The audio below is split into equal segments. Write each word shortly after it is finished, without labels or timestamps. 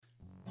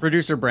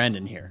Producer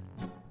Brandon here.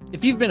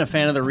 If you've been a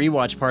fan of the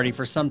Rewatch Party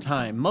for some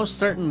time, most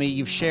certainly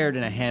you've shared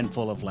in a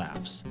handful of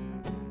laughs.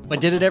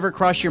 But did it ever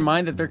cross your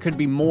mind that there could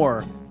be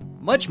more,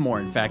 much more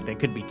in fact, that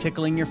could be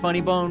tickling your funny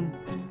bone?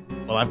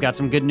 Well, I've got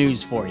some good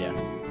news for you.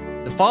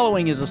 The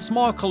following is a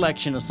small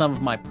collection of some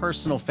of my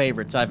personal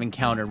favorites I've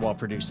encountered while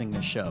producing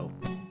this show.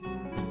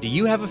 Do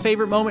you have a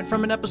favorite moment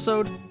from an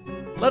episode?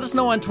 Let us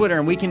know on Twitter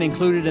and we can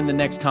include it in the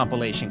next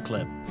compilation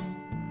clip.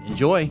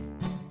 Enjoy!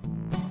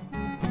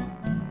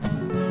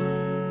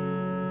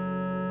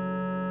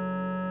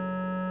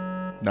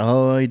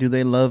 Oh, do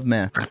they love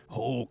meth?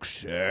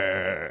 Hoaxed.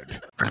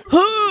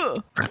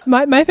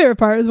 My favorite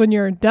part is when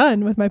you're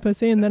done with my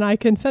pussy and then I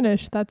can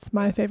finish. That's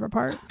my favorite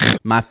part.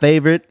 My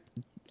favorite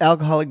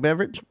alcoholic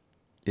beverage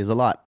is a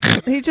lot.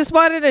 He just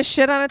wanted to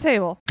shit on a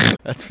table.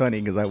 That's funny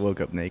because I woke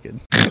up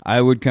naked.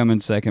 I would come in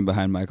second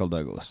behind Michael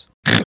Douglas.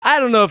 I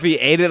don't know if he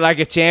ate it like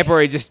a champ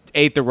or he just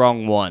ate the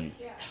wrong one.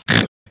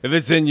 Yeah. If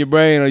it's in your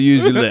brain, I'll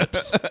use your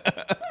lips.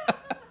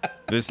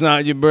 If it's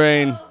not your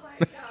brain,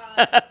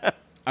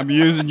 I'm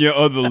using your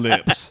other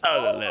lips.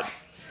 Other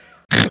lips.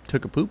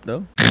 Took a poop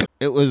though.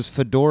 It was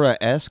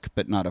fedora-esque,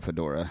 but not a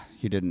fedora.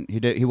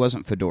 He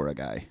wasn't fedora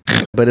guy.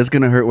 But it's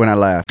gonna hurt when I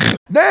laugh.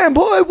 Damn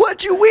boy,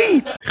 what you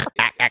eat?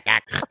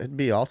 It'd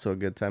be also a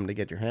good time to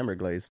get your hammer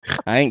glazed.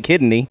 I ain't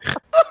kidding thee.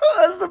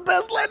 That's the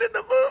best line in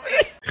the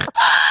movie.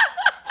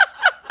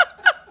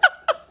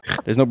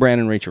 There's no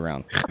Brandon reach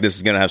around. This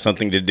is going to have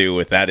something to do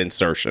with that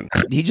insertion.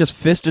 He just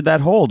fisted that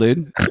hole,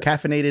 dude.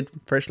 Caffeinated,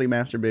 freshly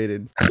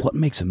masturbated. What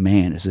makes a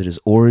man? Is it his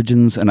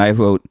origins? And I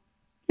vote,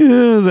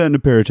 that and a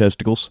pair of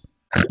testicles.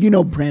 You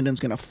know Brandon's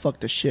gonna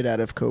fuck the shit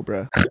out of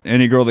Cobra.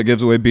 Any girl that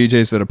gives away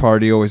BJs at a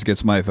party always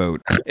gets my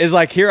vote. It's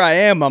like, here I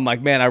am. I'm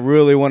like, man, I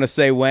really want to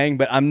say Wang,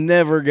 but I'm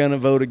never going to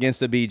vote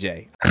against a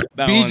BJ.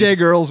 BJ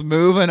girl's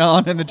moving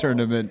on in the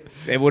tournament.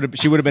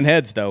 She would have been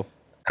heads, though.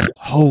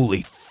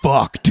 Holy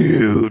fuck,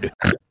 dude.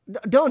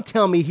 Don't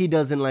tell me he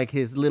doesn't like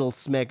his little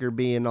smecker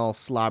being all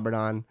slobbered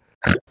on.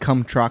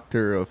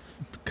 Cumtractor of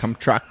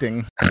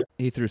cumtracting.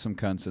 He threw some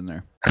cunts in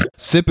there.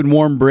 Sipping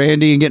warm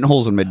brandy and getting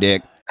holes in my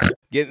dick.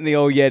 Getting the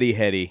old Yeti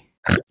heady.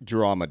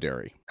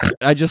 Dromedary.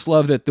 I just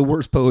love that the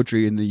worst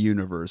poetry in the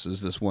universe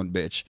is this one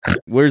bitch.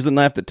 Where's the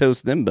knife that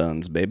toasts them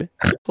buns, baby?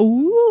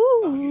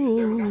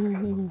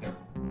 Ooh.